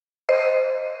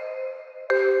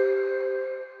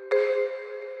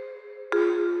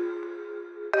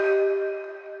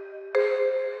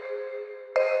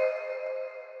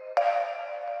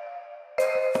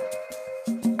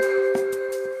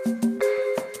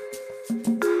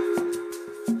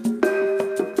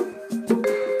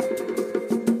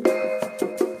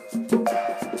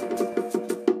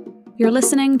You're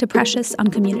listening to Precious on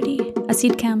Community, a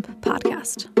Seedcamp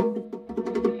podcast.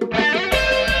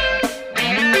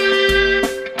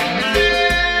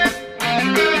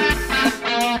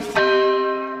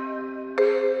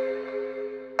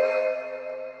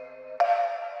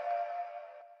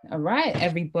 All right,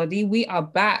 everybody, we are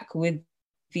back with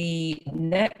the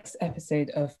next episode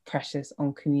of Precious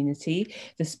on Community,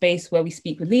 the space where we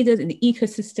speak with leaders in the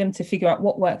ecosystem to figure out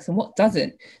what works and what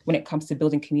doesn't when it comes to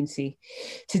building community.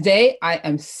 Today, I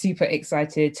am super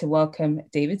excited to welcome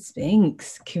David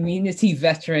Spinks, community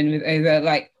veteran with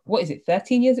over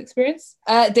 13 years experience?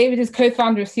 David is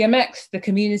co-founder of CMX, the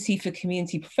Community for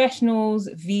Community Professionals,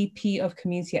 VP of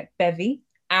Community at Bevy,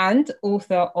 and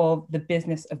author of The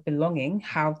Business of Belonging,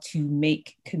 How to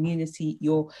Make Community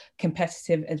Your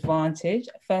Competitive Advantage.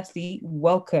 Firstly,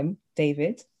 welcome,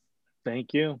 David.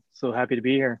 Thank you. So happy to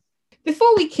be here.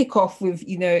 Before we kick off with,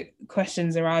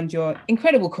 questions around your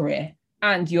incredible career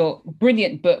and your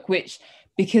brilliant book, which,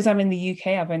 because I'm in the UK,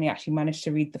 I've only actually managed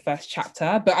to read the first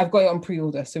chapter, but I've got it on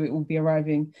pre-order, so it will be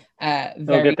arriving I'll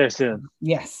get there soon.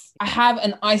 Yes. I have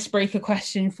an icebreaker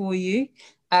question for you.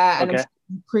 And okay.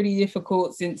 Pretty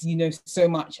difficult since you know so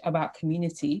much about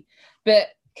community. But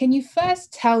can you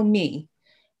first tell me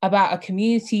about a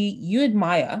community you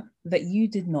admire that you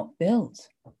did not build?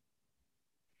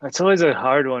 That's always a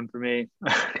hard one for me.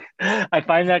 I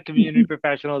find that community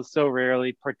professionals so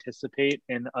rarely participate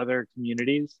in other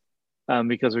communities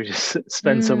because we just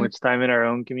spend so much time in our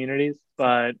own communities.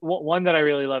 But one that I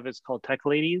really love is called Tech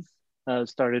Ladies,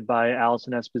 started by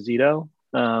Allison Esposito.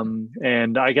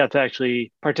 And I got to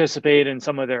actually participate in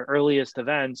some of their earliest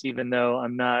events, even though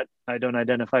I don't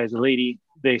identify as a lady.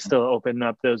 They still open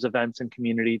up those events and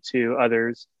community to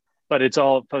others, but it's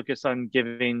all focused on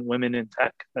giving women in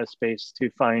tech a space to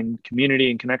find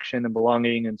community and connection and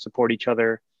belonging and support each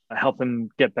other, help them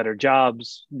get better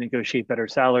jobs, negotiate better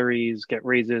salaries, get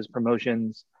raises,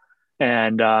 promotions.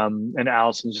 And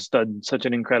Allison's just done such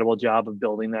an incredible job of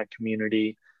building that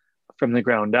community from the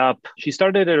ground up. She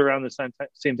started it around the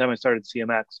same time I started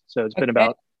CMX. So it's been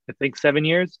about, I think, 7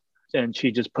 years. And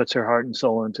she just puts her heart and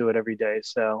soul into it every day.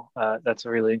 So that's a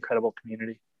really incredible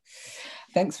community.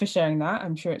 Thanks for sharing that.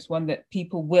 I'm sure it's one that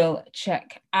people will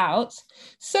check out.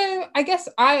 So I guess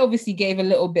I obviously gave a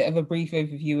little bit of a brief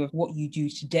overview of what you do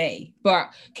today, but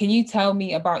can you tell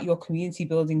me about your community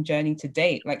building journey to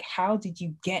date? Like, how did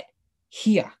you get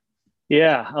here?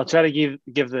 Yeah, I'll try to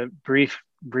give the brief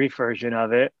version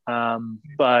of it.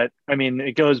 But I mean,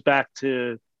 it goes back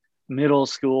to middle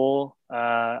school.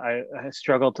 I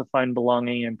struggled to find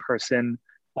belonging in person.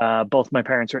 Both my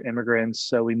parents are immigrants,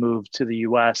 so we moved to the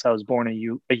US. I was born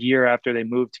a year after they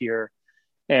moved here.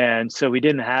 And so we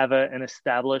didn't have an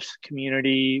established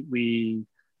community. We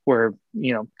were,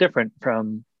 different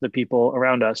from the people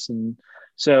around us. And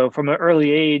so from an early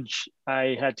age,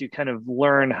 I had to kind of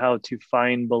learn how to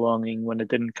find belonging when it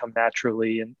didn't come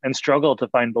naturally and struggle to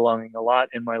find belonging a lot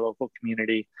in my local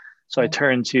community. So I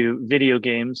turned to video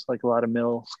games like a lot of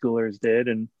middle schoolers did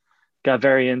and got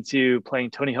very into playing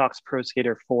Tony Hawk's Pro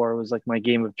Skater 4 was like my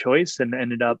game of choice and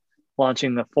ended up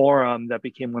launching the forum that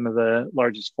became one of the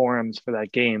largest forums for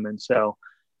that game. And so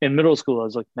in middle school, I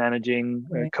was like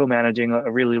co-managing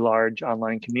a really large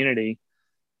online community.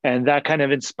 And that kind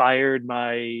of inspired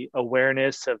my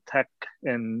awareness of tech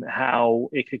and how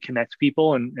it could connect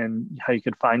people and how you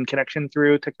could find connection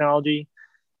through technology.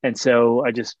 And so I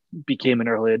just became an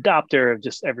early adopter of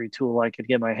just every tool I could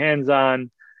get my hands on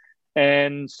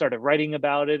and started writing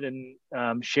about it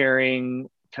and sharing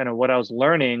kind of what I was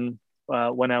learning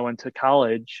when I went to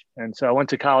college. And so I went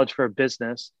to college for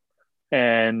business,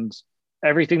 and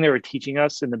everything they were teaching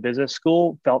us in the business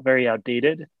school felt very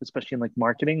outdated, especially in like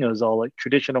marketing. It was all like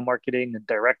traditional marketing and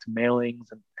direct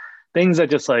mailings and things that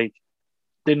just like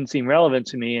didn't seem relevant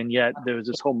to me. And yet there was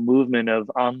this whole movement of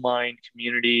online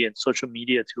community and social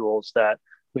media tools that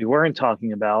we weren't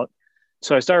talking about.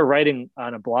 So I started writing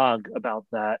on a blog about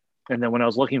that. And then when I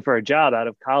was looking for a job out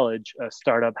of college, a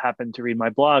startup happened to read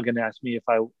my blog and asked me if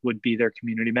I would be their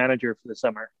community manager for the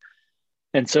summer.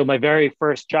 And so my very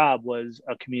first job was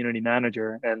a community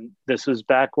manager. And this was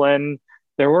back when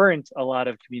there weren't a lot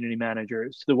of community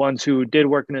managers. The ones who did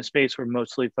work in the space were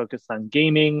mostly focused on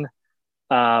gaming.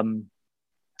 And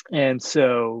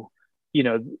so,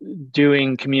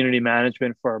 doing community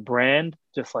management for a brand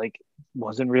just like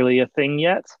wasn't really a thing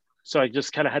yet. So I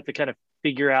just kind of had to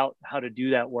figure out how to do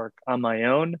that work on my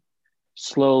own.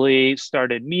 Slowly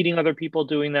started meeting other people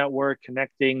doing that work,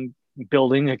 connecting,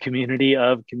 building a community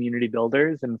of community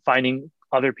builders and finding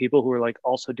other people who were like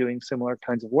also doing similar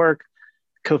kinds of work.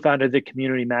 Co-founded the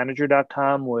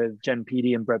communitymanager.com with Jen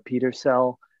Peedy and Brett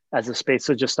Petersell. as a space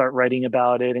to just start writing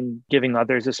about it and giving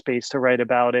others a space to write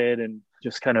about it, and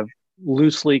just kind of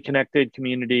loosely connected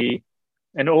community.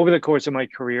 And over the course of my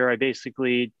career, I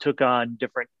basically took on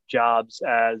different jobs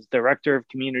as director of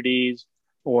communities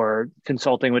or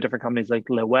consulting with different companies like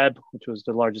Le Web, which was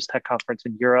the largest tech conference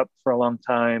in Europe for a long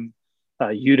time,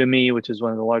 Udemy, which is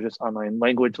one of the largest online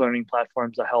language learning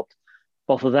platforms. I helped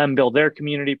both of them build their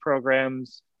community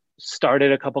programs,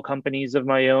 started a couple companies of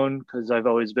my own because I've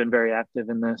always been very active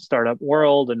in the startup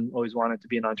world and always wanted to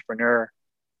be an entrepreneur,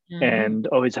 and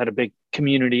always had a big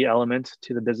community element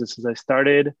to the businesses I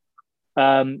started.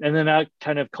 And then that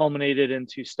kind of culminated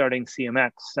into starting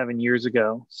CMX 7 years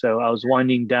ago. So I was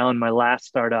winding down my last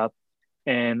startup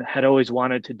and had always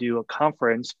wanted to do a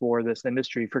conference for this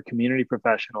industry for community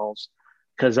professionals,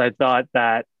 because I thought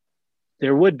that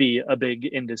there would be a big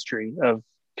industry of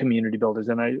community builders.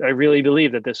 And I really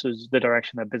believe that this was the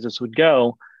direction that business would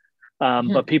go.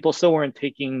 But people still weren't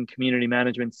taking community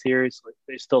management seriously.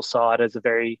 They still saw it as a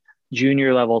very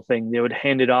junior level thing. They would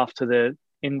hand it off to the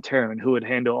intern who would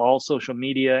handle all social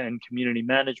media and community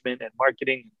management and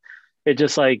marketing. It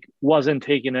just like wasn't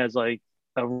taken as like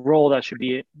a role that should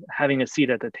be having a seat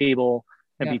at the table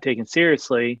and be taken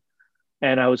seriously.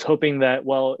 And I was hoping that,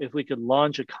 well, if we could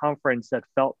launch a conference that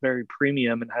felt very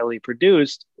premium and highly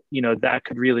produced, that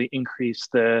could really increase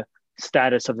the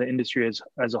status of the industry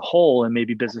as a whole, and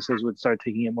maybe businesses would start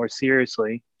taking it more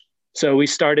seriously. So we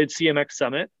started CMX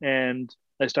Summit, and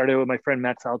I started with my friend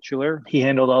Max Altschuler. He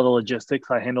handled all the logistics.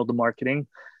 I handled the marketing.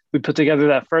 We put together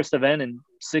that first event in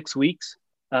 6 weeks,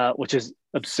 which is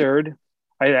absurd.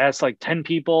 I asked like 10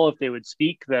 people if they would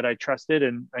speak that I trusted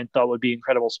and I thought would be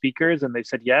incredible speakers, and they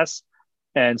said yes.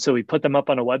 And so we put them up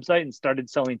on a website and started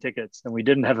selling tickets. And we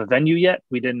didn't have a venue yet.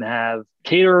 We didn't have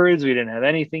caterers. We didn't have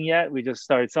anything yet. We just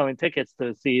started selling tickets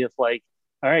to see if all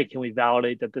right, can we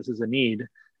validate that this is a need?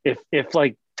 If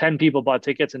like 10 people bought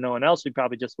tickets and no one else, we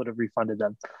probably just would have refunded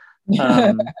them.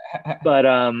 But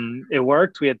it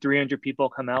worked. We had 300 people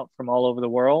come out from all over the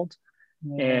world.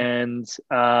 And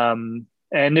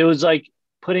it was like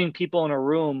putting people in a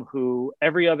room who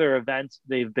every other event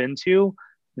they've been to,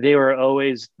 they were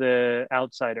always the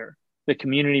outsider, the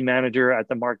community manager at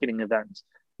the marketing event.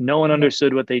 No one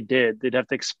understood what they did. They'd have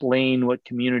to explain what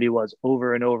community was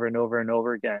over and over and over and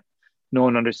over again. No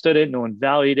one understood it. No one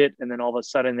valued it. And then all of a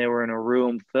sudden they were in a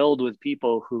room filled with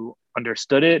people who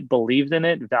understood it, believed in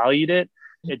it, valued it.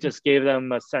 It just gave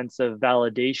them a sense of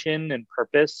validation and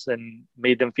purpose and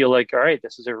made them feel like, all right,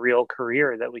 this is a real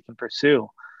career that we can pursue.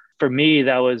 For me,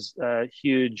 that was a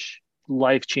huge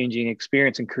life-changing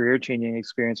experience and career-changing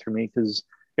experience for me, because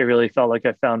it really felt like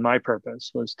I found my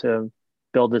purpose was to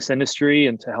build this industry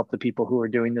and to help the people who are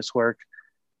doing this work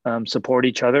support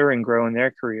each other and grow in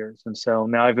their careers. And so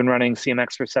now I've been running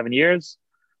CMX for 7 years.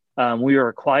 We were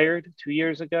acquired 2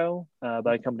 years ago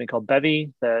by a company called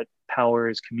Bevy that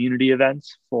powers community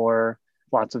events for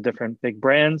lots of different big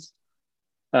brands.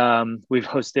 We've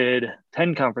hosted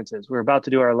 10 conferences. We're about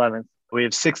to do our 11th. We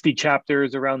have 60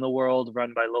 chapters around the world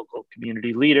run by local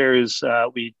community leaders.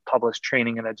 We publish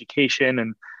training and education,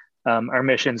 and our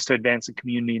mission is to advance the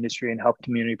community industry and help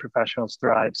community professionals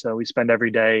thrive. So we spend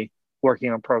every day working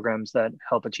on programs that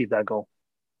help achieve that goal.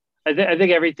 I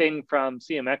think everything from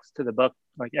CMX to the book,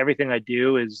 like everything I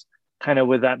do is kind of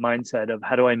with that mindset of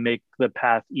how do I make the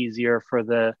path easier for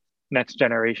the next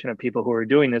generation of people who are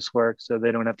doing this work so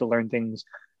they don't have to learn things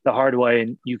the hard way,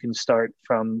 and you can start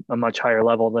from a much higher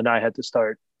level than I had to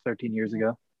start 13 years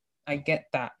ago. I get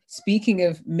that. Speaking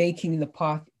of making the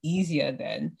path easier,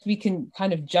 then we can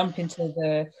kind of jump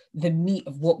into the meat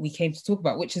of what we came to talk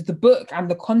about, which is the book and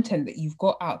the content that you've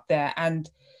got out there. And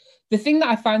the thing that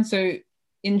I find so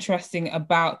interesting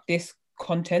about this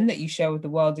content that you share with the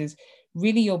world is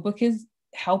really your book is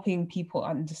helping people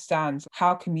understand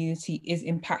how community is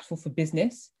impactful for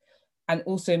business, and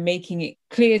also making it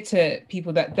clear to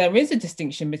people that there is a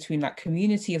distinction between like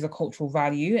community as a cultural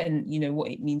value and, what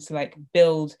it means to like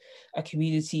build a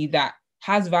community that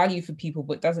has value for people,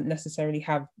 but doesn't necessarily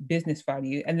have business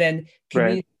value. And then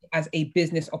community as a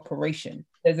business operation.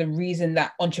 There's a reason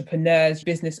that entrepreneurs,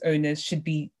 business owners should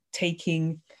be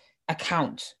taking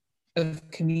account of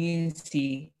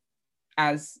community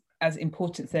as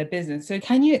important to their business. So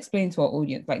can you explain to our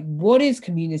audience, like, what is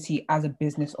community as a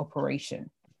business operation?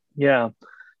 Yeah,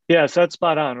 so that's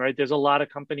spot on, right? There's a lot of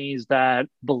companies that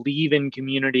believe in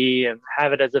community and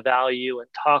have it as a value and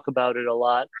talk about it a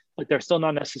lot, but they're still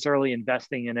not necessarily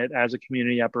investing in it as a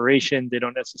community operation. They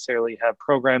don't necessarily have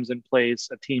programs in place,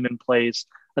 a team in place,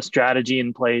 a strategy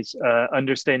in place,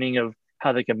 understanding of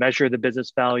how they can measure the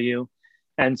business value.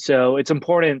 And so it's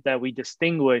important that we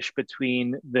distinguish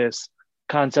between this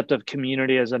concept of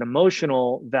community as an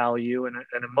emotional value and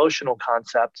an emotional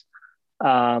concept,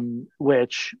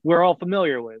 which we're all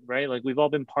familiar with, right? Like we've all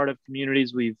been part of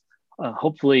communities. We've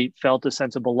hopefully felt a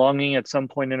sense of belonging at some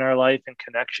point in our life and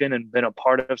connection and been a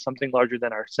part of something larger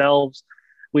than ourselves.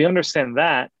 We understand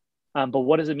that. But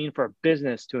what does it mean for a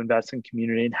business to invest in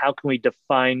community, and how can we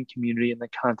define community in the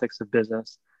context of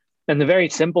business? And the very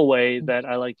simple way that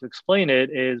I like to explain it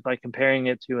is by comparing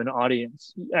it to an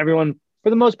audience. Everyone, for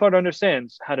the most part,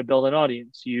 understands how to build an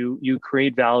audience. You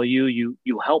create value,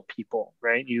 you help people,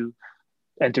 right? You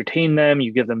entertain them,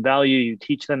 you give them value, you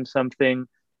teach them something,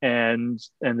 and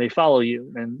they follow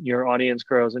you, and your audience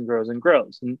grows and grows and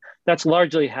grows. And that's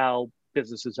largely how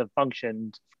businesses have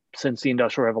functioned since the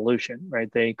Industrial Revolution,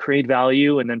 right? They create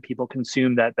value and then people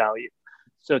consume that value.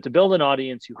 So to build an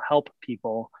audience, you help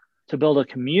people. To build a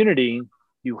community,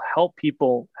 you help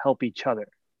people help each other.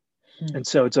 And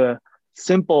so it's a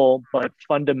simple but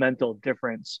fundamental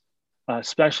difference,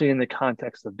 especially in the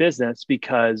context of business,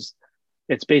 because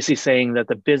it's basically saying that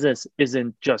the business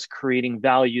isn't just creating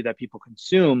value that people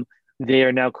consume. They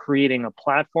are now creating a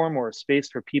platform or a space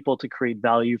for people to create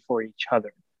value for each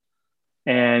other.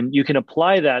 And you can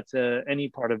apply that to any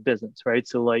part of business, right?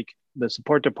 So like the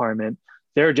support department,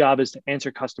 their job is to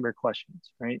answer customer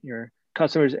questions, right? Your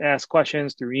customers ask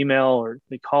questions through email or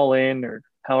they call in or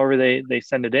however they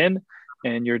send it in,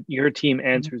 and your team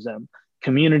answers them.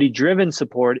 Community-driven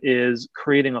support is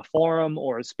creating a forum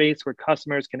or a space where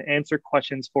customers can answer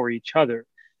questions for each other.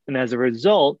 And as a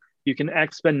result, you can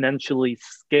exponentially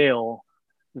scale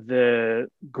the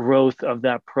growth of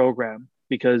that program,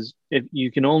 because if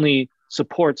you can only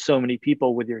support so many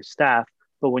people with your staff,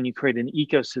 but when you create an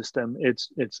ecosystem,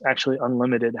 it's actually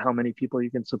unlimited how many people you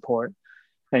can support.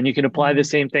 And you can apply the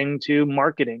same thing to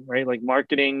marketing, right? Like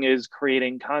marketing is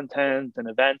creating content and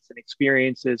events and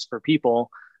experiences for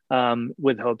people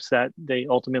with hopes that they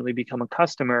ultimately become a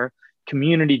customer.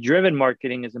 Community-driven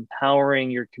marketing is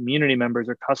empowering your community members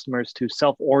or customers to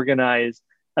self-organize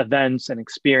events and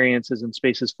experiences and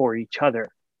spaces for each other,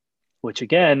 which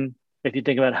again, if you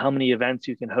think about how many events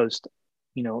you can host,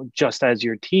 just as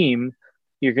your team,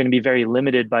 you're going to be very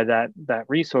limited by that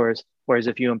resource. Whereas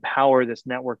if you empower this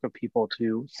network of people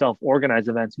to self-organize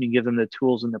events and you give them the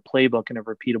tools and the playbook in a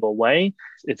repeatable way,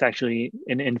 it's actually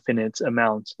an infinite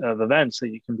amount of events that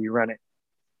you can be running.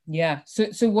 Yeah.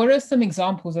 So what are some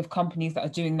examples of companies that are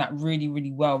doing that really,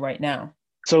 really well right now?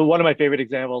 So one of my favorite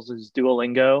examples is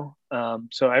Duolingo. A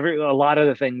lot of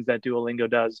the things that Duolingo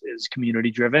does is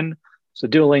community driven. So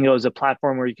Duolingo is a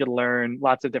platform where you can learn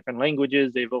lots of different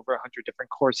languages. They have over 100 different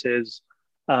courses.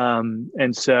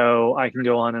 And so I can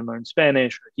go on and learn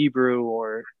Spanish or Hebrew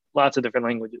or lots of different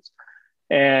languages.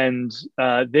 And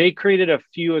they created a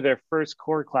few of their first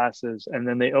core classes, and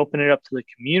then they open it up to the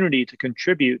community to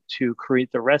contribute to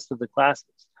create the rest of the classes.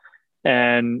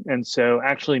 And so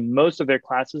actually most of their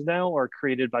classes now are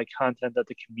created by content that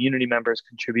the community members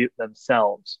contribute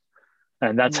themselves.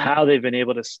 And that's how they've been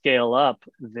able to scale up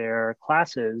their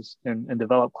classes and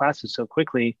develop classes so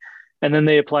quickly. And then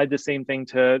they applied the same thing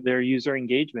to their user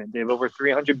engagement. They have over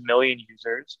 300 million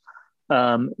users.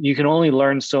 You can only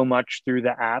learn so much through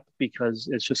the app because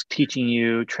it's just teaching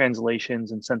you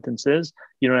translations and sentences.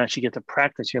 You don't actually get to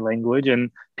practice your language,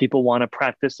 and people want to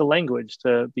practice the language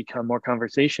to become more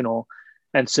conversational.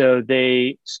 And so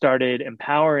they started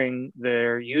empowering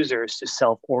their users to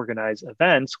self-organize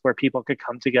events where people could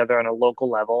come together on a local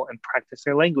level and practice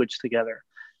their language together.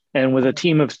 And with a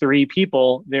team of 3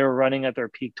 people, they were running at their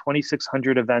peak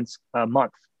 2,600 events a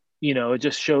month. It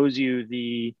just shows you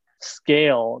the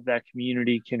scale that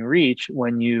community can reach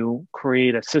when you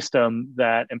create a system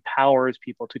that empowers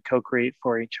people to co-create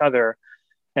for each other.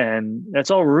 And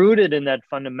that's all rooted in that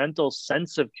fundamental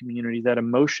sense of community, that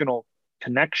emotional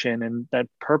connection and that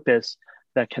purpose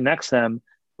that connects them.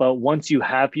 But once you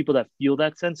have people that feel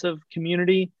that sense of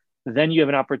community, then you have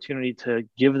an opportunity to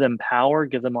give them power,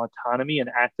 give them autonomy, and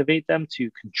activate them to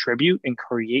contribute and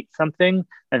create something.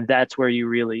 And that's where you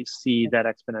really see that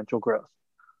exponential growth.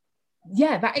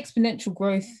 Yeah, that exponential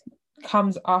growth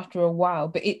comes after a while,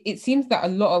 but it seems that a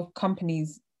lot of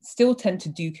companies still tend to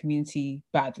do community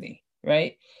badly,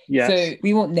 right? Yes. So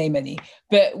we won't name any,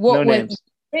 but what we're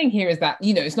saying here is that,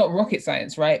 it's not rocket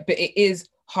science, right? But it is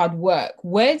hard work.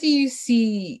 Where do you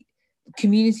see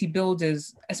community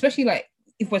builders, especially like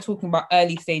if we're talking about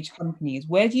early stage companies,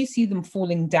 where do you see them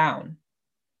falling down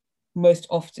most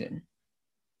often?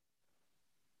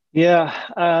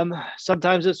 Yeah,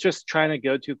 sometimes it's just trying to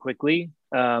go too quickly.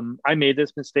 I made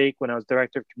this mistake when I was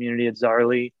director of community at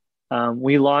Zarly.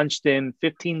 We launched in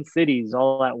 15 cities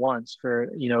all at once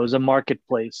it was a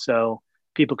marketplace. So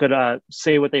people could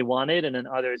say what they wanted, and then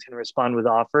others can respond with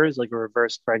offers, like a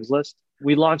reverse Craigslist.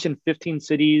 We launched in 15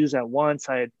 cities at once.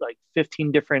 I had like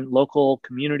 15 different local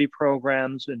community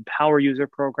programs and power user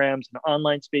programs and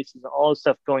online spaces and all this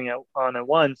stuff going on at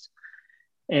once.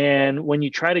 And when you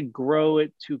try to grow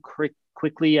it too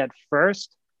quickly at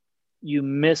first, you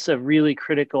miss a really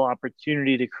critical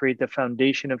opportunity to create the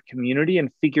foundation of community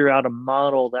and figure out a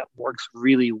model that works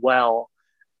really well,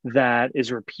 that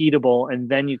is repeatable, and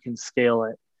then you can scale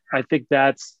it. I think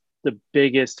that's the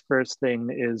biggest first thing,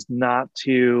 is not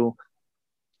to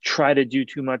try to do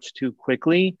too much too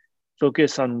quickly.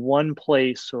 Focus on one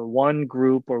place or one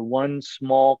group or one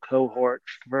small cohort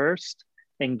first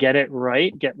and get it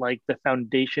right. Get like the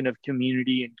foundation of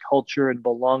community and culture and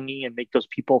belonging, and make those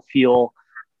people feel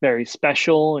very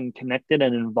special and connected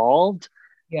and involved.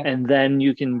 Yeah. And then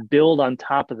you can build on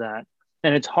top of that.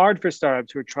 And it's hard for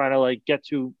startups who are trying to like get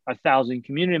to 1,000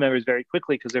 community members very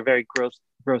quickly, because they're very growth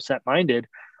set minded.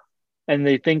 And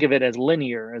they think of it as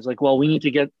linear, as like, well, we need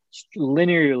to get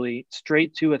linearly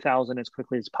straight to 1,000 as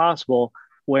quickly as possible.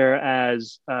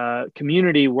 Whereas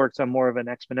community works on more of an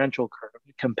exponential curve,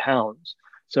 it compounds.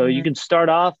 So you can start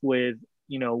off with,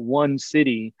 one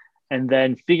city, and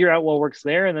then figure out what works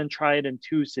there, and then try it in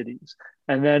 2 cities.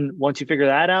 And then once you figure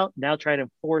that out, now try it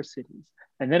in 4 cities.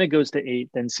 And then it goes to 8,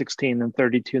 then 16, then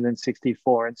 32, then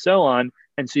 64, and so on.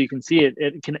 And so you can see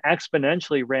it can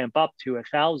exponentially ramp up to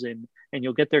 1,000, and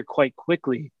you'll get there quite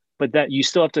quickly. But that you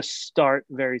still have to start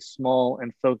very small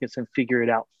and focus and figure it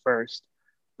out first.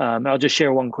 I'll just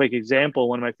share one quick example.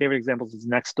 One of my favorite examples is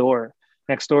Nextdoor.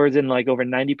 Nextdoor is in like over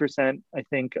 90%, I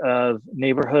think, of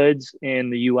neighborhoods in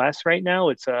the US right now.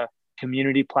 It's a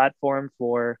community platform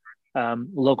for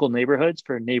local neighborhoods,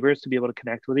 for neighbors to be able to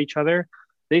connect with each other.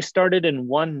 They started in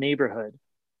one neighborhood.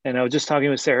 And I was just talking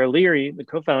with Sarah Leary, the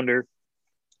co-founder.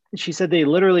 She said they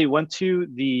literally went to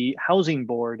the housing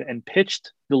board and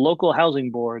pitched the local housing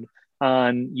board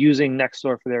on using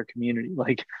Nextdoor for their community,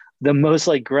 like the most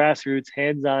like grassroots,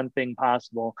 hands-on thing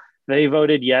possible. They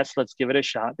voted yes, let's give it a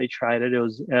shot. They tried it. It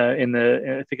was I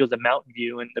think it was the Mountain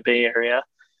View in the Bay Area.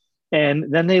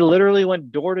 And then they literally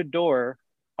went door to door,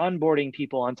 onboarding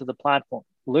people onto the platform,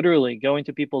 literally going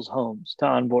to people's homes to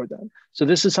onboard them. So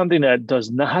this is something that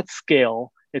does not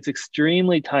scale. It's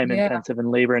extremely time intensive and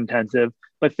labor intensive.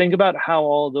 But think about how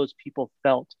all those people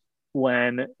felt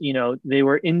when, they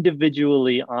were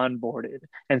individually onboarded,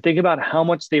 and think about how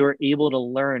much they were able to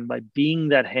learn by being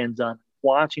that hands-on,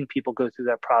 watching people go through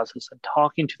that process and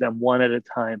talking to them one at a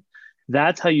time.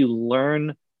 That's how you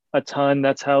learn a ton.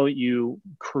 That's how you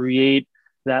create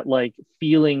that like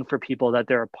feeling for people that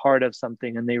they're a part of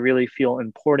something and they really feel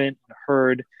important,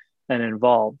 heard, and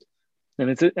involved. And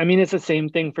it's the same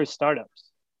thing for startups,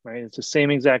 right? It's the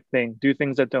same exact thing. Do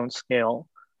things that don't scale.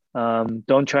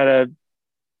 Don't try to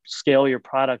scale your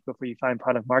product before you find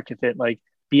product market fit. Like,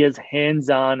 be as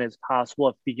hands-on as possible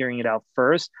at figuring it out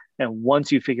first. And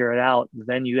once you figure it out,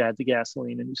 then you add the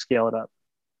gasoline and you scale it up.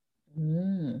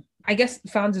 I guess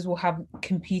founders will have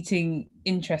competing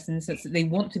interests in the sense that they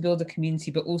want to build a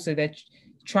community, but also they're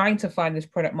trying to find this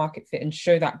product market fit and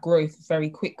show that growth very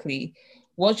quickly.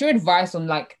 What's your advice on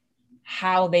like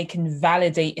how they can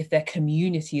validate if their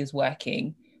community is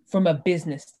working from a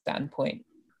business standpoint?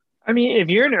 I mean, if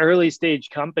you're an early stage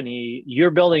company,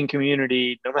 you're building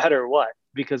community no matter what,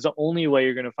 because the only way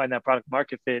you're going to find that product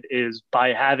market fit is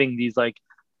by having these like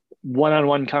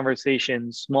one-on-one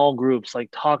conversations, small groups, like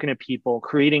talking to people,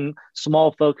 creating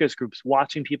small focus groups,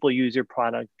 watching people use your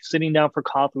product, sitting down for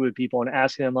coffee with people and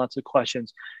asking them lots of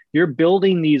questions. You're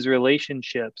building these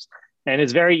relationships, and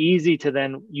it's very easy to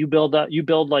then you build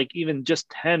like even just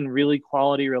 10 really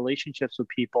quality relationships with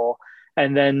people,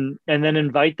 and then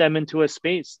invite them into a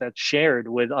space that's shared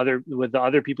with the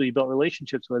other people you built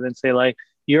relationships with, and say like,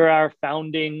 you're our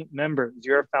founding members,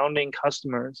 you're our founding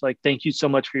customers. Like, thank you so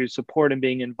much for your support and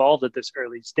being involved at this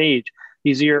early stage.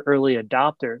 These are your early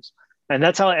adopters. And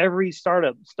that's how every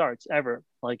startup starts ever.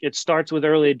 Like, it starts with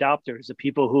early adopters, the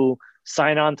people who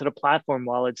sign on to the platform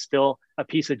while it's still a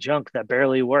piece of junk that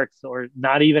barely works, or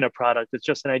not even a product. It's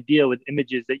just an idea with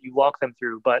images that you walk them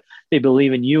through, but they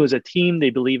believe in you as a team. They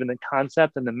believe in the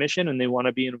concept and the mission, and they want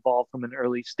to be involved from an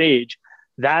early stage.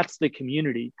 That's the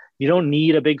community. You don't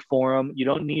need a big forum. You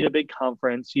don't need a big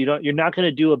conference. You're not going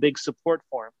to do a big support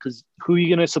forum, because who are you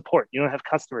going to support? You don't have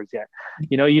customers yet.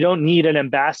 You don't need an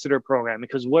ambassador program,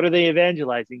 because what are they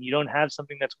evangelizing? You don't have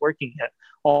something that's working yet.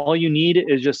 All you need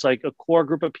is just like a core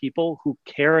group of people who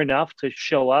care enough to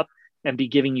show up and be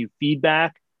giving you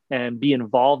feedback and be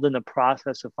involved in the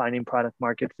process of finding product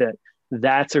market fit.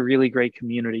 That's a really great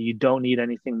community. You don't need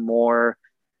anything more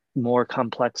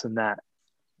complex than that.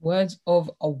 Words of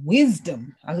a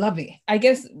wisdom. I love it. I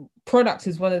guess product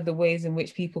is one of the ways in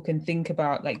which people can think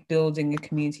about like building a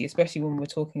community, especially when we're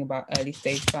talking about early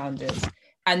stage founders.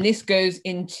 And this goes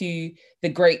into the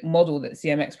great model that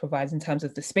CMX provides in terms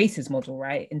of the spaces model,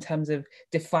 right? In terms of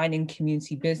defining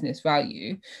community business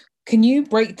value. Can you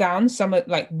break down some of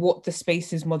like what the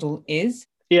spaces model is?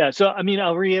 Yeah, so I mean,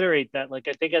 I'll reiterate that. Like,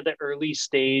 I think at the early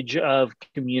stage of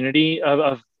community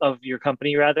of your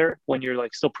company, rather, when you're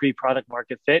like still pre-product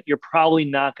market fit, you're probably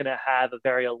not going to have a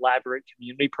very elaborate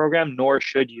community program, nor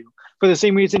should you. For the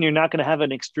same reason, you're not going to have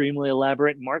an extremely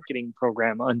elaborate marketing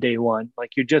program on day one.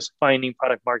 Like, you're just finding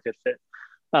product market fit.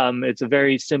 It's a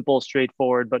very simple,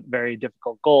 straightforward, but very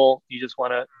difficult goal. You just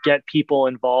want to get people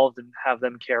involved and have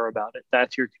them care about it.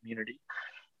 That's your community.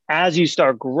 As you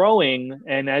start growing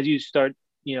and as you start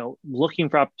looking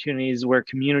for opportunities where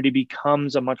community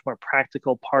becomes a much more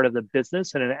practical part of the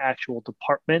business and an actual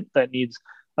department that needs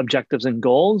objectives and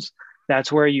goals,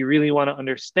 that's where you really want to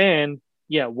understand,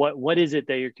 what is it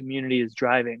that your community is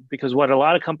driving? Because what a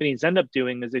lot of companies end up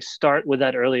doing is they start with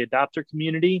that early adopter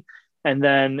community and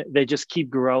then they just keep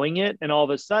growing it. And all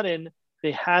of a sudden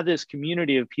they have this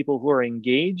community of people who are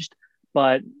engaged,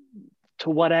 but to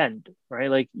what end,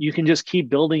 right? Like, you can just keep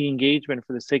building engagement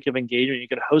for the sake of engagement. You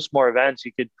could host more events.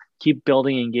 You could keep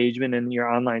building engagement in your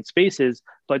online spaces,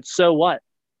 but so what?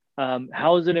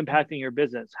 How is it impacting your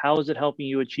business? How is it helping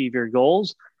you achieve your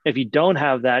goals? If you don't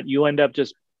have that, you end up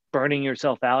just burning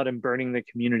yourself out and burning the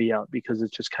community out because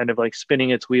it's just kind of like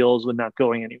spinning its wheels with not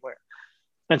going anywhere.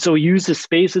 And so we use the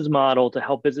spaces model to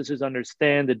help businesses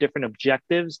understand the different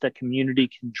objectives that community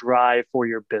can drive for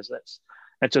your business.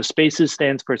 And so spaces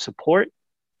stands for support,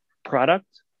 product,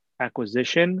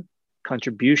 acquisition,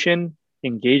 contribution,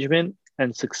 engagement,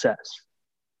 and success.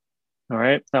 All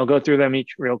right, I'll go through them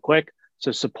each real quick.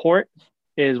 So support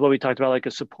is what we talked about, like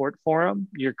a support forum.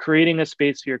 You're creating a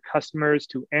space for your customers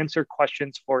to answer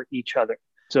questions for each other.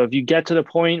 So if you get to the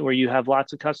point where you have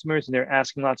lots of customers and they're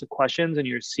asking lots of questions and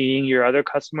you're seeing your other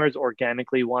customers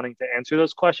organically wanting to answer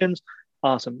those questions,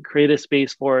 awesome. Create a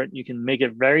space for it. You can make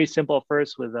it very simple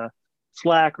first with a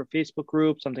Slack or Facebook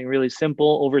group, something really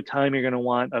simple. Over time, you're going to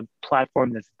want a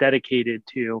platform that's dedicated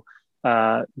to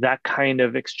that kind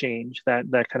of exchange, that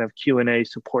kind of Q&A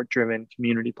support-driven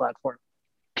community platform.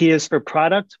 P is for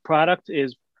product. Product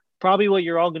is probably what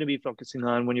you're all going to be focusing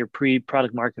on when you're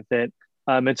pre-product market fit.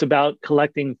 It's about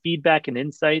collecting feedback and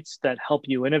insights that help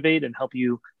you innovate and help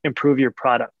you improve your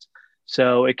product.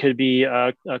 So it could be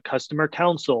a customer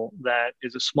council that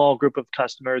is a small group of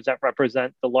customers that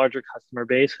represent the larger customer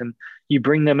base, and you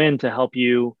bring them in to help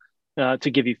you, to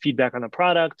give you feedback on the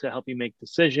product, to help you make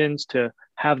decisions, to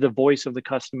have the voice of the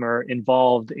customer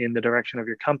involved in the direction of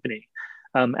your company.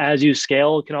 As you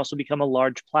scale, it can also become a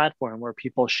large platform where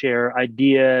people share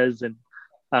ideas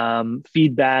and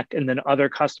feedback, and then other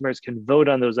customers can vote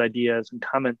on those ideas and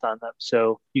comment on them.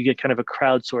 So you get kind of a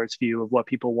crowdsourced view of what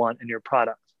people want in your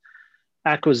product.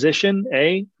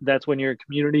 Acquisition, that's when your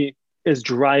community is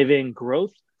driving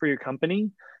growth for your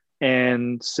company.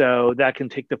 And so that can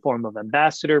take the form of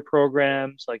ambassador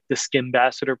programs, like the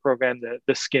Skimbassador program.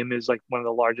 The Skim is like one of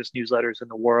the largest newsletters in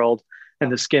the world.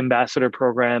 And the Skimbassador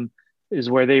program is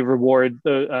where they reward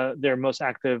their most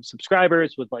active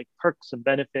subscribers with like perks and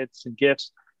benefits and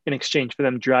gifts in exchange for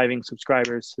them driving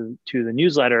subscribers to the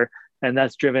newsletter. And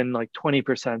that's driven like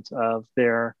 20% of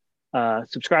their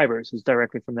subscribers is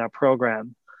directly from that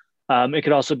program. It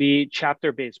could also be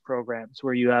chapter-based programs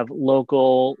where you have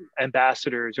local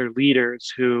ambassadors or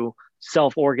leaders who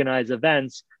self-organize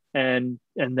events, and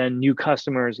then new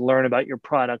customers learn about your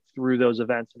product through those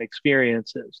events and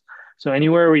experiences. So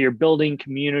anywhere where you're building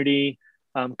community,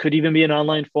 could even be an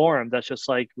online forum that's just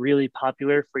like really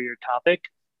popular for your topic.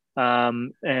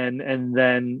 And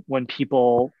then when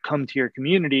people come to your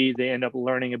community, they end up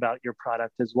learning about your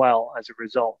product as well as a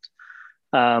result.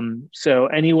 So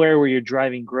anywhere where you're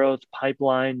driving growth,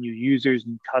 pipeline, new users,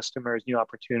 new customers, new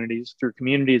opportunities through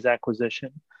communities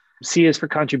acquisition. C is for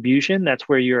contribution. That's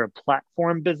where you're a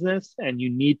platform business and you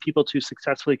need people to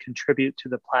successfully contribute to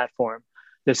the platform.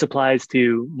 This applies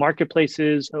to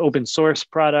marketplaces, open source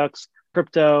products,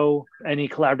 crypto, any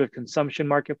collaborative consumption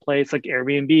marketplace. Like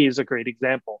Airbnb is a great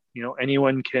example.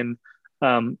 Anyone can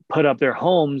put up their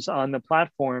homes on the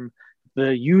platform.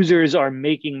 The users are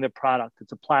making the product.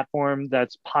 It's a platform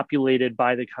that's populated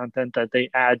by the content that they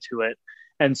add to it.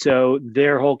 And so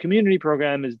their whole community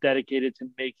program is dedicated to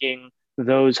making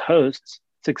those hosts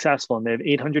successful. And they have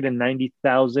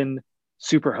 890,000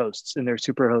 super hosts in their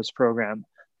superhost program,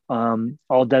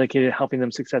 all dedicated to helping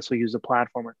them successfully use the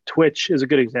platform. Twitch is a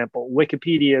good example.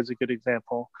 Wikipedia is a good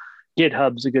example.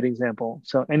 GitHub's a good example.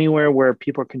 So anywhere where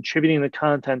people are contributing the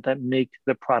content that make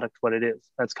the product what it is,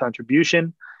 that's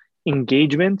contribution.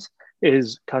 Engagement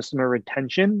is customer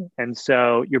retention. And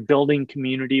so you're building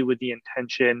community with the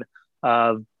intention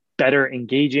of better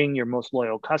engaging your most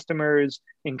loyal customers,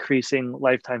 increasing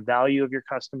lifetime value of your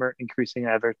customer, increasing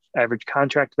average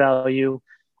contract value.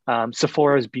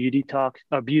 Sephora's Beauty Talk,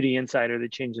 Beauty Insider, they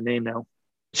changed the name now.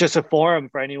 It's just a forum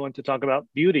for anyone to talk about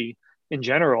beauty in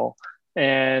general.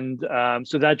 And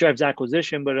so that drives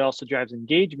acquisition, but it also drives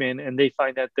engagement. And they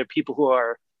find that the people who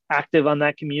are active on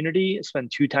that community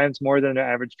spend 2 times more than their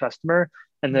average customer.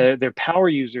 And their power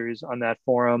users on that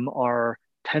forum are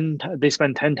they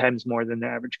spend 10 times more than the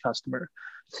average customer.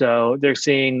 So they're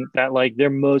seeing that like their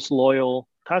most loyal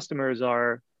customers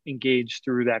are engaged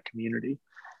through that community.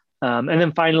 And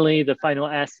then finally, the final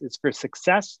S is for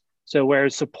success. So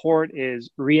whereas support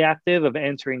is reactive of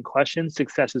answering questions,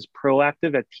 success is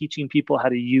proactive at teaching people how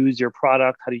to use your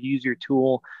product, how to use your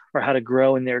tool, or how to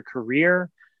grow in their career.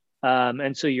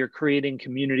 And so you're creating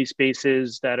community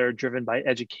spaces that are driven by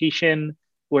education,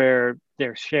 where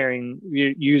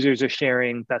users are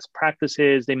sharing best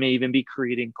practices. They may even be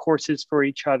creating courses for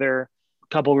each other. A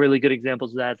couple really good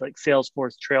examples of that, like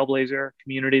Salesforce Trailblazer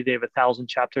community. They have 1,000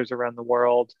 chapters around the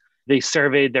world. They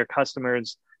surveyed their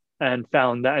customers and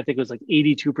found that I think it was like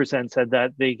 82% said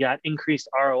that they got increased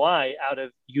ROI out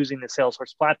of using the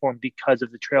Salesforce platform because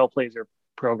of the Trailblazer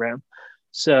program.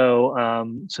 So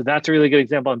that's a really good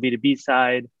example on B2B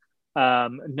side.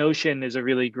 Notion is a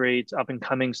really great up and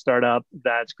coming startup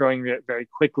that's growing very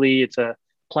quickly. It's a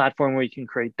platform where you can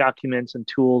create documents and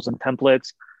tools and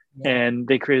templates. Yeah. And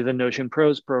they created the Notion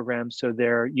Pros program so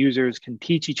their users can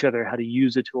teach each other how to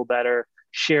use the tool better,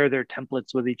 share their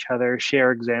templates with each other,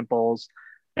 share examples.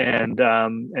 And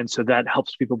so that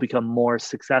helps people become more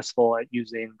successful at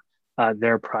using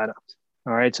their product.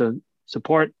 All right. So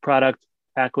support, product,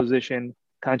 acquisition,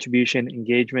 contribution,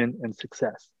 engagement, and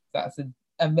success. That's an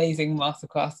amazing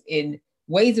masterclass in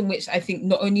ways in which I think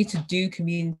not only to do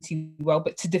community well,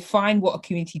 but to define what a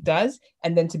community does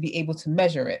and then to be able to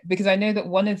measure it. Because I know that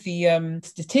one of the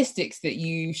statistics that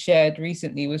you shared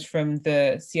recently was from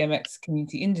the CMX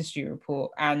Community Industry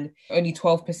Report, and only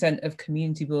 12% of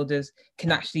community builders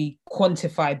can actually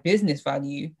quantify business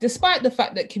value, despite the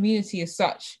fact that community is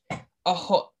such a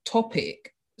hot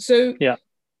topic. So yeah,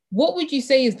 what would you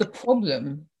say is the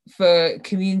problem for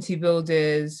community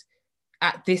builders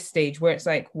at this stage, where it's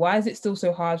like, why is it still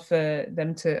so hard for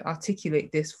them to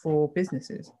articulate this for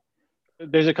businesses?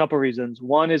 There's a couple of reasons.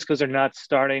 One is because they're not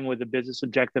starting with a business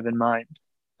objective in mind.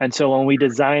 And so when we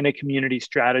design a community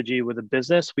strategy with a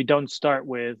business, we don't start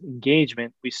with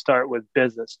engagement, we start with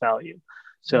business value.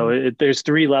 So there's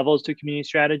 3 levels to community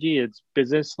strategy. It's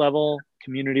business level,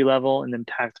 community level, and then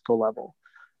tactical level.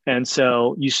 And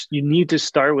so you need to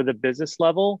start with a business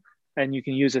level, and you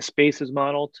can use a spaces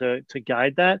model to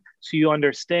guide that. So you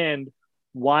understand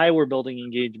why we're building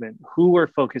engagement, who we're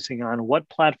focusing on, what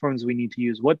platforms we need to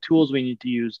use, what tools we need to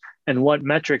use, and what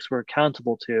metrics we're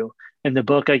accountable to. In the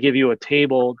book, I give you a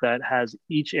table that has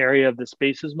each area of the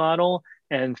spaces model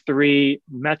and 3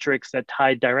 metrics that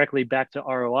tie directly back to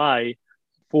ROI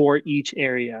for each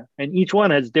area. And each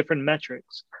one has different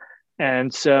metrics.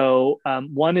 And so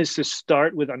one is to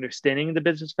start with understanding the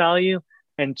business value,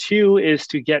 and 2 is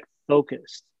to get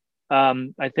focused.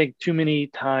 I think too many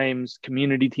times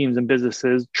community teams and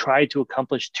businesses try to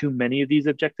accomplish too many of these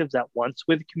objectives at once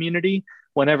with community.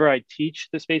 Whenever I teach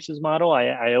the spaces model,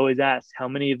 I always ask, how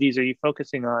many of these are you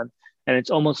focusing on? And it's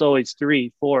almost always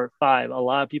 3, 4, 5, a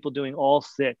lot of people doing all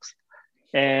 6.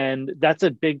 And that's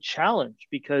a big challenge,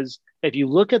 because if you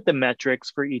look at the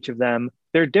metrics for each of them,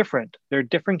 they're different. They're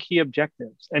different key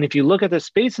objectives. And if you look at the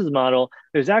spaces model,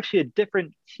 there's actually a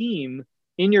different team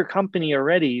in your company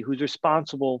already who's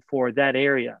responsible for that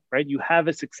area, right? You have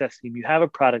a success team, you have a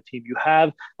product team, you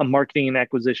have a marketing and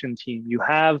acquisition team, you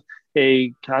have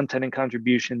a content and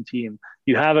contribution team,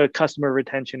 you have a customer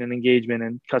retention and engagement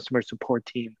and customer support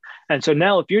team. And so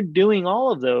now if you're doing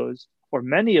all of those, or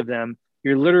many of them,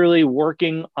 you're literally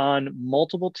working on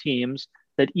multiple teams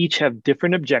that each have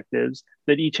different objectives,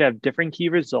 that each have different key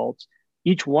results.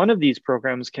 Each one of these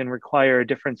programs can require a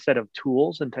different set of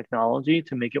tools and technology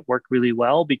to make it work really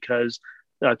well, because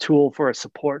a tool for a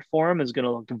support forum is going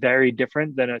to look very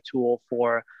different than a tool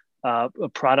for a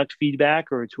product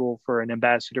feedback or a tool for an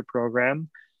ambassador program.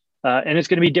 And it's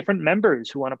going to be different members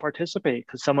who want to participate,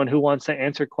 because someone who wants to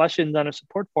answer questions on a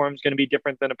support forum is going to be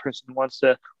different than a person who wants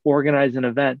to organize an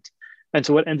event. And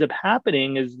so what ends up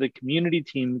happening is the community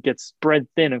team gets spread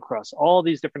thin across all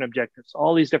these different objectives,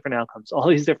 all these different outcomes, all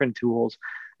these different tools.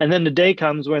 And then the day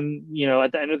comes when,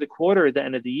 at the end of the quarter, at the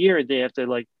end of the year, they have to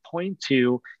like point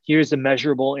to, here's the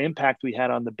measurable impact we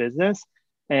had on the business.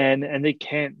 And they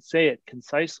can't say it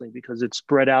concisely because it's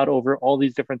spread out over all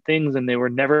these different things. And they were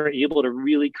never able to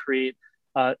really create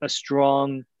a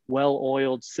strong,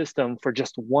 well-oiled system for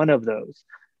just one of those.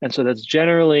 And so that's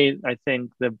generally, I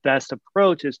think, the best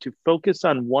approach is to focus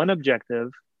on one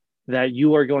objective that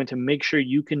you are going to make sure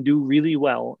you can do really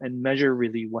well and measure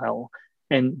really well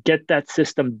and get that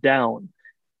system down.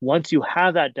 Once you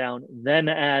have that down, then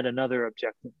add another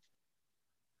objective.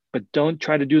 But don't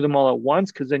try to do them all at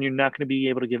once, because then you're not going to be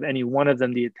able to give any one of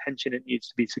them the attention it needs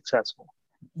to be successful.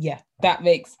 Yeah, that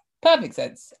makes perfect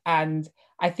sense. And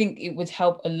I think it would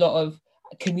help a lot of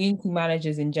community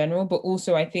managers in general, but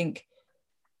also I think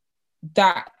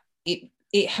that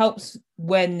it helps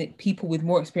when people with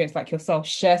more experience like yourself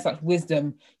share such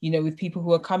wisdom, with people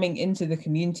who are coming into the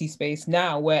community space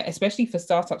now, where especially for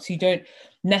startups who don't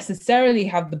necessarily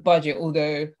have the budget,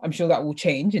 although I'm sure that will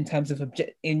change in terms of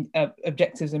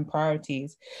objectives and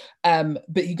priorities,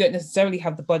 but you don't necessarily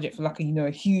have the budget for like a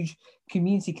huge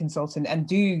community consultant and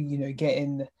get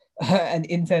in an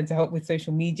intern to help with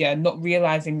social media, not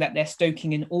realizing that they're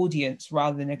stoking an audience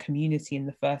rather than a community in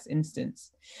the first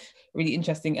instance. Really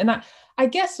interesting. And I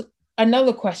guess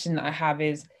another question that I have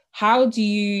is, how do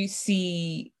you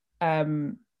see, I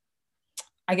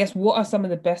guess, what are some of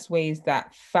the best ways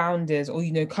that founders or,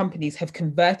 companies have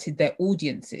converted their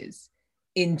audiences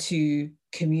into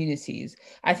communities?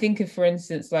 I think of, for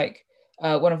instance, like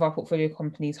one of our portfolio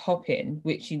companies, Hopin,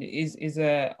 which is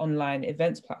a online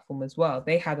events platform as well.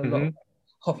 They had a lot of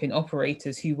Hopin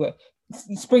operators who were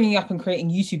springing up and creating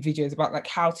YouTube videos about like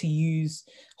how to use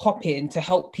Hopin to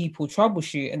help people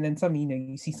troubleshoot. And then suddenly,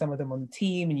 you see some of them on the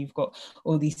team and you've got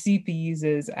all these super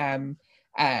users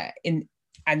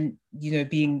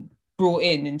being brought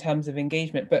in terms of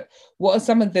engagement. But what are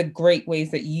some of the great ways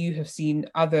that you have seen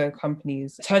other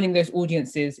companies turning those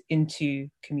audiences into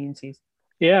communities?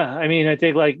 Yeah, I mean, I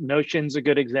think like Notion's a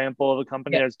good example of a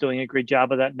company that's doing a great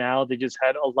job of that now. They just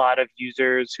had a lot of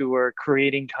users who were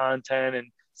creating content,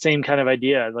 and same kind of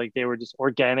idea. Like they were just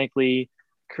organically,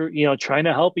 trying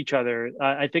to help each other.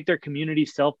 I think their community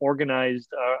self-organized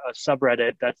a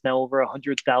subreddit that's now over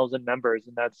 100,000 members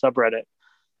in that subreddit.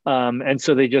 And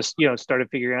so they just, started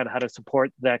figuring out how to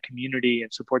support that community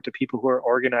and support the people who are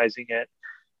organizing it.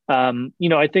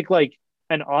 I think like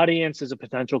an audience is a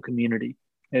potential community.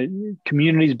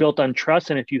 Community is built on trust.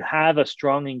 And if you have a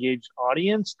strong, engaged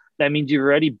audience, that means you've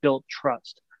already built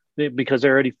trust because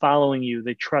they're already following you.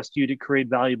 They trust you to create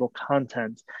valuable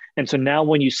content. And so now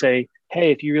when you say,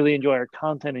 hey, if you really enjoy our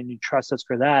content and you trust us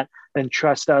for that, then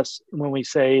trust us when we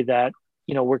say that,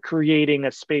 we're creating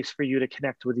a space for you to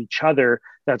connect with each other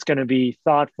that's going to be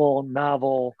thoughtful,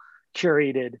 novel,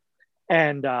 curated.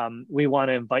 And we want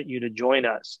to invite you to join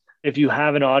us. If you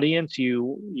have an audience,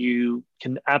 you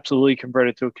can absolutely convert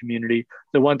it to a community.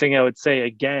 The one thing I would say,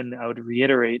 again, I would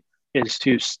reiterate, is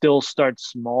to still start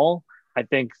small. I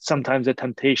think sometimes the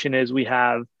temptation is we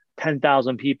have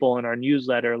 10,000 people in our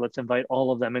newsletter. Let's invite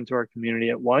all of them into our community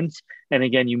at once. And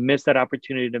again, you miss that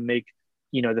opportunity to make,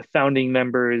 the founding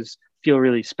members feel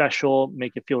really special,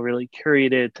 make it feel really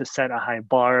curated, to set a high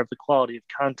bar of the quality of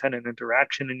content and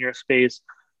interaction in your space.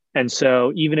 And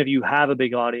so even if you have a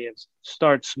big audience,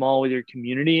 start small with your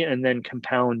community and then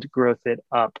compound growth it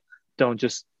up. Don't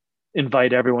just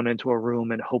invite everyone into a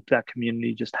room and hope that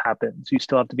community just happens. You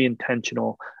still have to be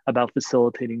intentional about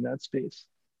facilitating that space.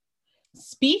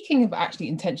 Speaking of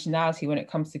actually intentionality when it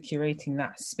comes to curating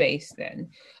that space, then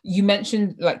you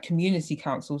mentioned like community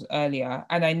councils earlier.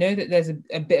 And I know that there's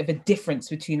a bit of a difference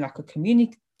between like a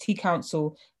community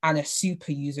council and a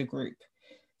super user group.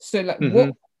 So like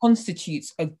what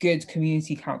constitutes a good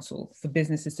community council for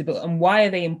businesses to build, and why are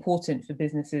they important for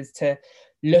businesses to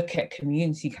look at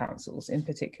community councils in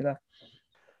particular?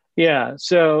 Yeah.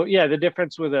 So the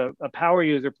difference with a power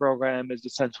user program is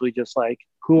essentially just like,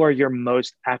 who are your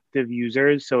most active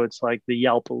users? So it's like the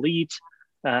Yelp Elite.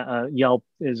 Yelp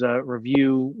is a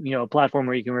review, a platform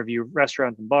where you can review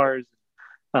restaurants and bars.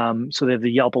 So they have the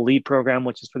Yelp Elite program,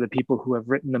 which is for the people who have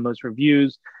written the most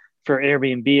reviews. For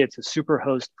Airbnb, it's a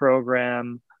Superhost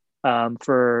program.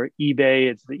 For eBay,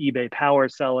 it's the eBay Power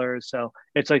Sellers. So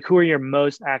it's like, who are your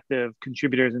most active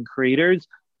contributors and creators?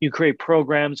 You create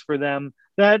programs for them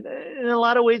that in a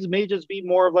lot of ways may just be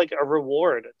more of like a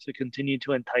reward to continue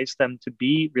to entice them to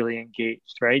be really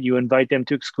engaged, right? You invite them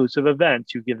to exclusive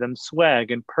events, you give them swag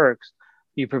and perks,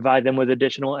 you provide them with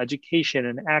additional education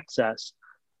and access.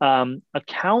 A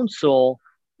council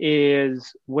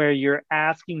is where you're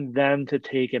asking them to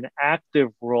take an active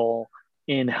role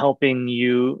in helping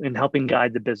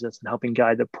guide the business and helping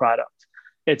guide the product.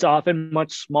 It's often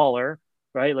much smaller,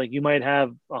 right? Like you might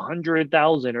have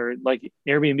 100,000 or like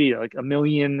Airbnb, like 1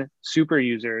 million super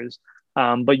users,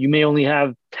 but you may only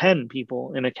have 10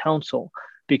 people in a council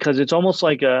because it's almost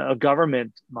like a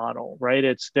government model,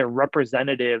 right? They're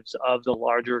representatives of the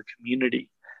larger community.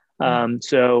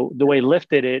 So the way Lyft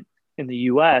did it in the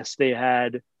US, they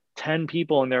had 10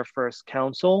 people in their first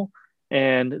council,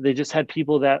 and they just had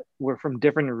people that were from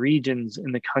different regions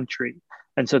in the country.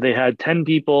 And so they had 10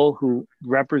 people who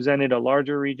represented a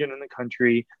larger region in the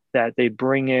country that they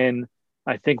bring in,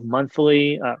 I think,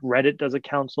 monthly. Reddit does a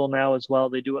council now as well.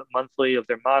 They do it monthly of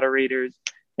their moderators.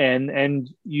 And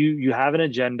you have an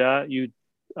agenda. You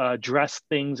address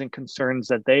things and concerns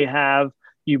that they have.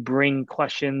 You bring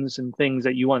questions and things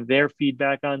that you want their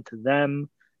feedback on to them.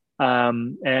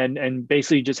 And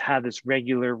basically just have this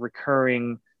regular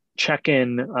recurring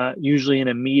check-in, usually in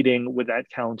a meeting with that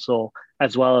council,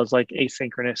 as well as like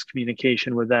asynchronous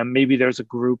communication with them. Maybe there's a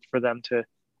group for them to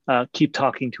keep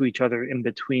talking to each other in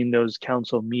between those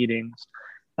council meetings.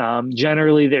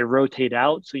 Generally, they rotate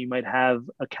out. So you might have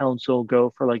a council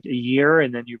go for like a year,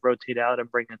 and then you rotate out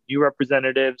and bring in new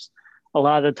representatives. A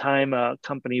lot of the time, a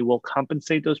company will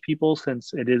compensate those people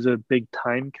since it is a big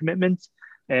time commitment.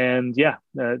 And yeah,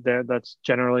 that's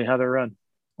generally how they're run.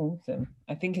 Awesome.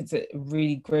 I think it's a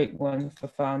really great one for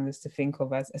founders to think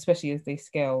of, as especially as they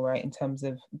scale, right, in terms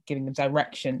of giving them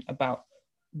direction about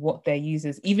what their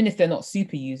users, even if they're not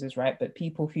super users, right, but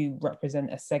people who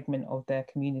represent a segment of their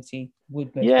community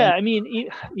would know. Yeah, I mean,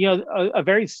 a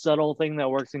very subtle thing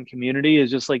that works in community is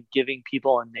just like giving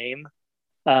people a name.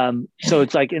 So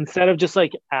it's like, instead of just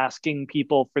like asking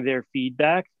people for their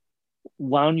feedback,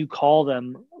 why don't you call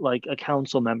them like a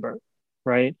council member,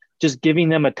 right? Just giving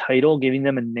them a title, giving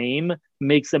them a name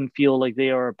makes them feel like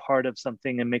they are a part of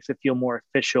something and makes it feel more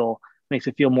official, makes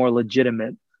it feel more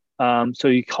legitimate. So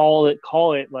you call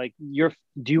it like, do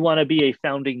you want to be a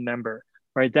founding member,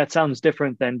 right? That sounds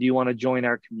different than, do you want to join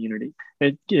our community?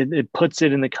 It puts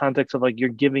it in the context of like, you're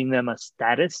giving them a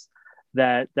status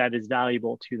that is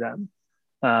valuable to them.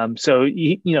 So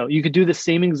you could do the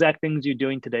same exact things you're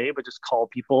doing today, but just call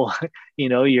people,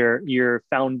 your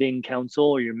founding council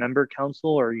or your member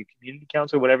council or your community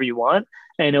council, whatever you want,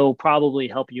 and it will probably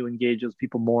help you engage those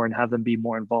people more and have them be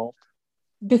more involved.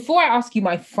 Before I ask you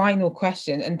my final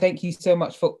question, and thank you so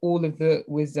much for all of the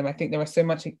wisdom, I think there are so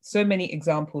many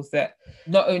examples that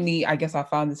not only, I guess, our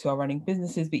founders who are running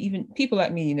businesses, but even people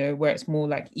like me, where it's more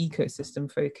like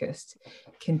ecosystem focused,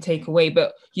 can take away.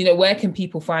 But, where can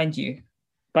people find you?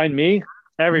 Find me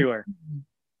everywhere,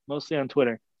 mostly on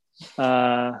Twitter.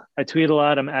 I tweet a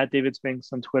lot. I'm at David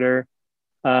Spinks on Twitter.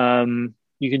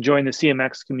 You can join the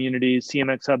CMX community.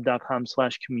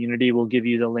 cmxhub.com/community will give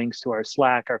you the links to our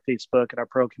Slack, our Facebook, and our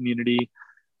Pro community,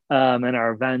 and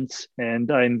our events. And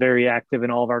I'm very active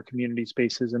in all of our community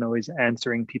spaces and always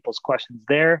answering people's questions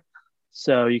there.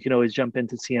 So you can always jump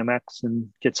into CMX and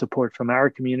get support from our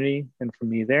community and from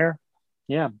me there.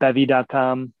 Yeah,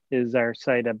 bevy.com is our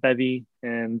site at Bevy,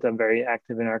 and I'm very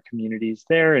active in our communities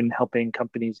there and helping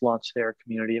companies launch their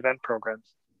community event programs.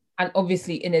 And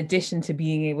obviously, in addition to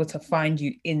being able to find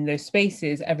you in those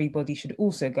spaces, everybody should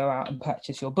also go out and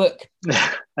purchase your book.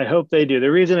 I hope they do.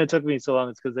 The reason it took me so long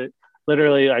is because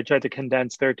I tried to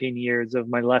condense 13 years of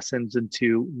my lessons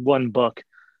into one book.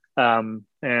 And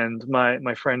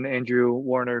my friend Andrew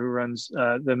Warner, who runs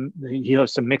he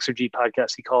hosts a Mixergy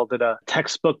podcast, he called it a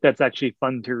textbook that's actually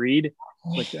fun to read,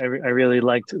 which I really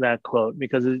liked that quote,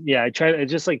 because it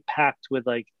just like packed with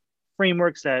like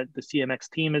frameworks that the CMX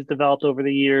team has developed over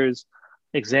the years,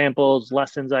 examples,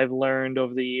 lessons I've learned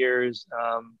over the years,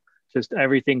 just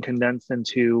everything condensed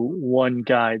into one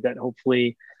guide that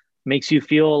hopefully makes you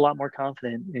feel a lot more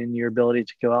confident in your ability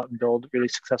to go out and build really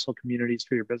successful communities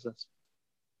for your business.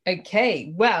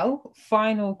 Okay, well,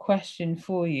 final question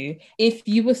for you. If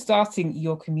you were starting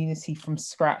your community from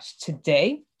scratch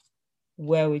today,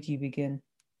 where would you begin?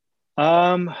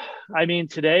 I mean,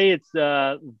 today it's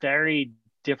a very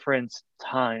different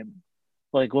time.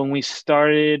 Like when we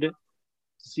started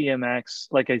CMX,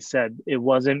 like I said, it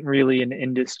wasn't really an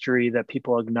industry that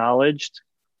people acknowledged.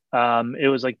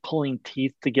 It was like pulling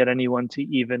teeth to get anyone to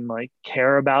even like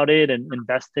care about it and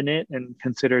invest in it and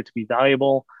consider it to be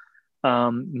valuable.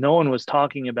 No one was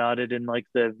talking about it in like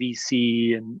the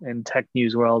VC and tech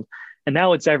news world. And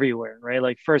now it's everywhere, right?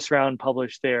 Like First Round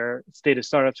published their State of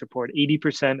Startups report.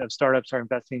 80% of startups are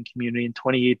investing in community and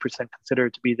 28% consider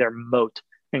it to be their moat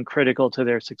and critical to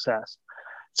their success.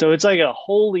 So it's like a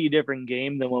wholly different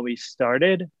game than when we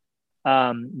started.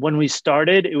 When we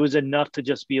started, it was enough to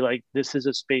just be like, this is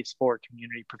a space for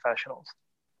community professionals,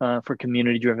 for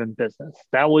community-driven business.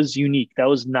 That was unique. That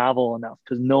was novel enough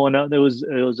because no one else, it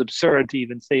was absurd to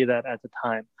even say that at the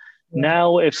time. Yeah.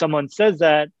 Now, if someone says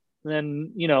that,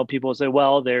 then, you know, people say,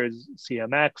 well, there's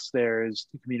CMX, there's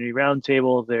the Community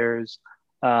Roundtable, there's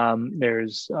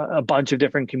a bunch of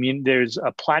different there's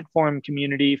a platform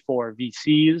community for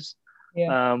VCs,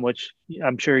 which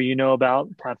I'm sure you know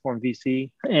about, Platform VC.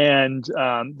 And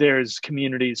there's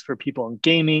communities for people in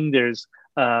gaming. There's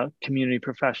community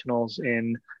professionals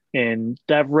in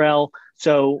DevRel.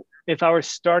 So if I were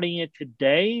starting it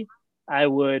today, I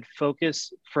would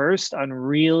focus first on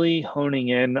really honing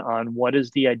in on what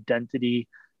is the identity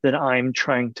that I'm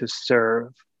trying to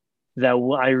serve, that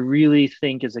I really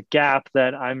think is a gap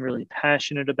that I'm really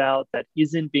passionate about, that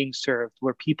isn't being served,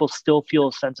 where people still feel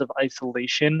a sense of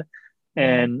isolation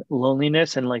and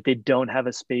loneliness, and like they don't have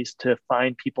a space to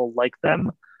find people like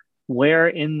them. Where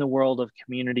in the world of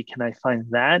community can I find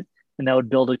that? And that would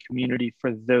build a community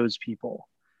for those people,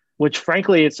 which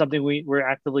frankly, it's something we're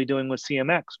actively doing with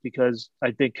CMX, because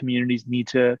I think communities need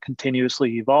to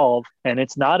continuously evolve. And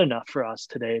it's not enough for us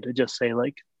today to just say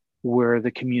like, we're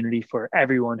the community for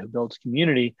everyone who builds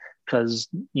community, because,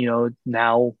 you know,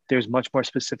 now there's much more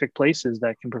specific places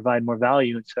that can provide more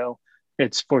value. And so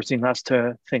it's forcing us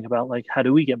to think about like, how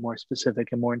do we get more specific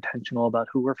and more intentional about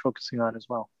who we're focusing on as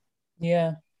well?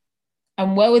 Yeah.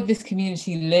 And where would this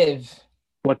community live?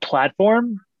 What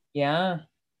platform? Yeah.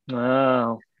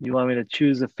 Oh, you want me to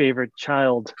choose a favorite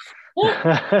child?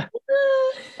 It's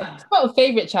not a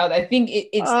favorite child. I think it's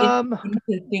interesting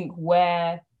to think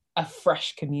where a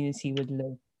fresh community would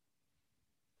live.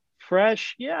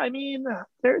 Fresh? Yeah, I mean,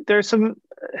 there's some,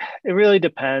 it really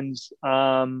depends.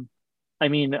 I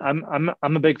mean, I'm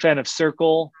a big fan of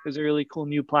Circle. There's a really cool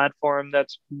new platform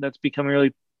that's becoming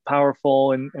really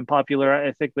powerful and popular.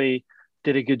 I think they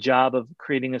did a good job of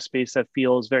creating a space that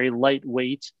feels very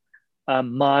lightweight,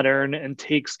 modern, and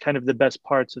takes kind of the best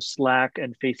parts of Slack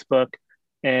and Facebook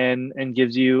and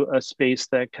gives you a space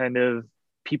that kind of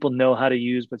people know how to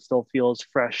use, but still feels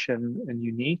fresh and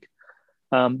unique.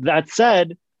 That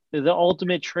said, the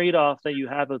ultimate trade-off that you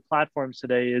have with platforms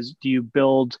today is, do you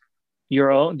build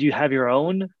your own? Do you have your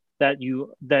own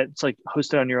that's like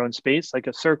hosted on your own space, like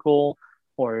a Circle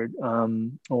or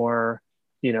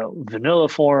you know, Vanilla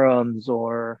Forums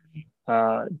or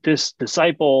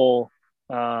Disciple?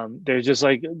 There's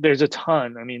a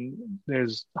ton. I mean,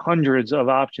 there's hundreds of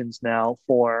options now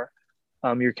for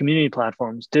your community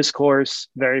platforms. Discourse,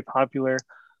 very popular.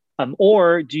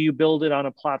 Or do you build it on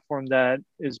a platform that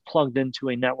is plugged into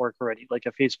a network already, like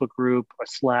a Facebook group, a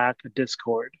Slack, a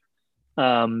Discord?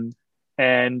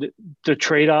 And the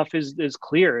trade-off is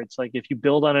clear. It's like, if you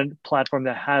build on a platform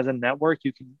that has a network,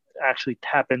 you can actually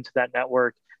tap into that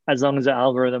network. As long as the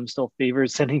algorithm still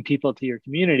favors sending people to your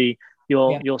community,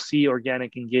 you'll see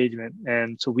organic engagement.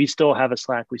 And so we still have a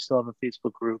Slack, we still have a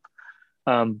Facebook group,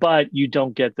 but you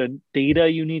don't get the data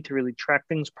you need to really track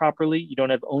things properly. You don't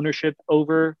have ownership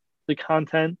over the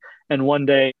content. And one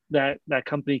day that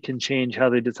company can change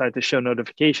how they decide to show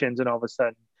notifications, and all of a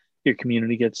sudden your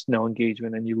community gets no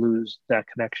engagement and you lose that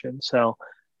connection. So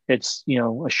it's, you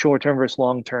know, a short-term versus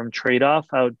long-term trade-off.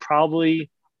 I would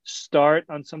probably start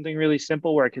on something really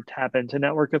simple where I could tap into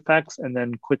network effects, and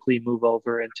then quickly move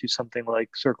over into something like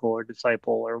Circle or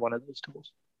Disciple or one of those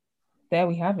tools. There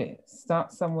we have it.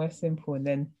 Start somewhere simple and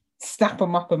then snap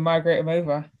them up and migrate them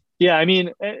over. Yeah, I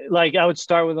mean, like I would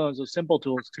start with those simple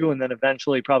tools too, and then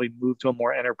eventually probably move to a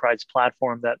more enterprise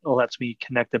platform that lets me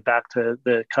connect it back to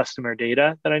the customer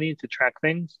data that I need to track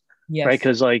things. Yes. Right?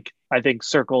 Because like I think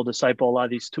Circle, Disciple, a lot of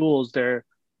these tools, they're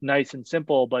nice and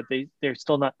simple, but they're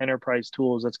still not enterprise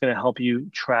tools that's going to help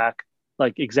you track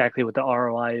like exactly what the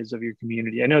ROI is of your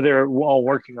community. I know they're all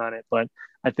working on it, but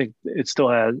I think it still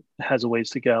has a ways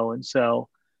to go. And so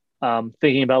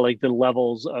thinking about like the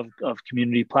levels of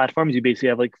community platforms, you basically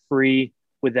have like free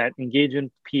with that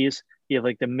engagement piece. You have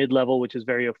like the mid-level, which is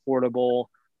very affordable,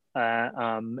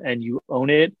 and you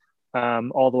own it,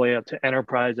 all the way up to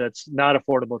enterprise. That's not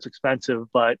affordable, it's expensive,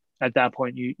 but at that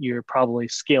point you're probably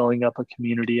scaling up a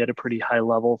community at a pretty high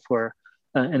level for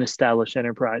an established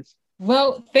enterprise.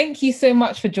 Well, thank you so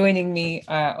much for joining me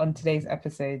on today's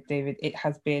episode, David. It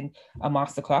has been a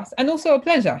masterclass and also a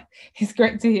pleasure. It's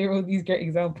great to hear all these great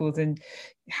examples and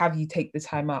have you take the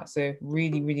time out. So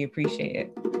really, really appreciate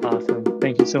it. Awesome.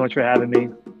 Thank you so much for having me.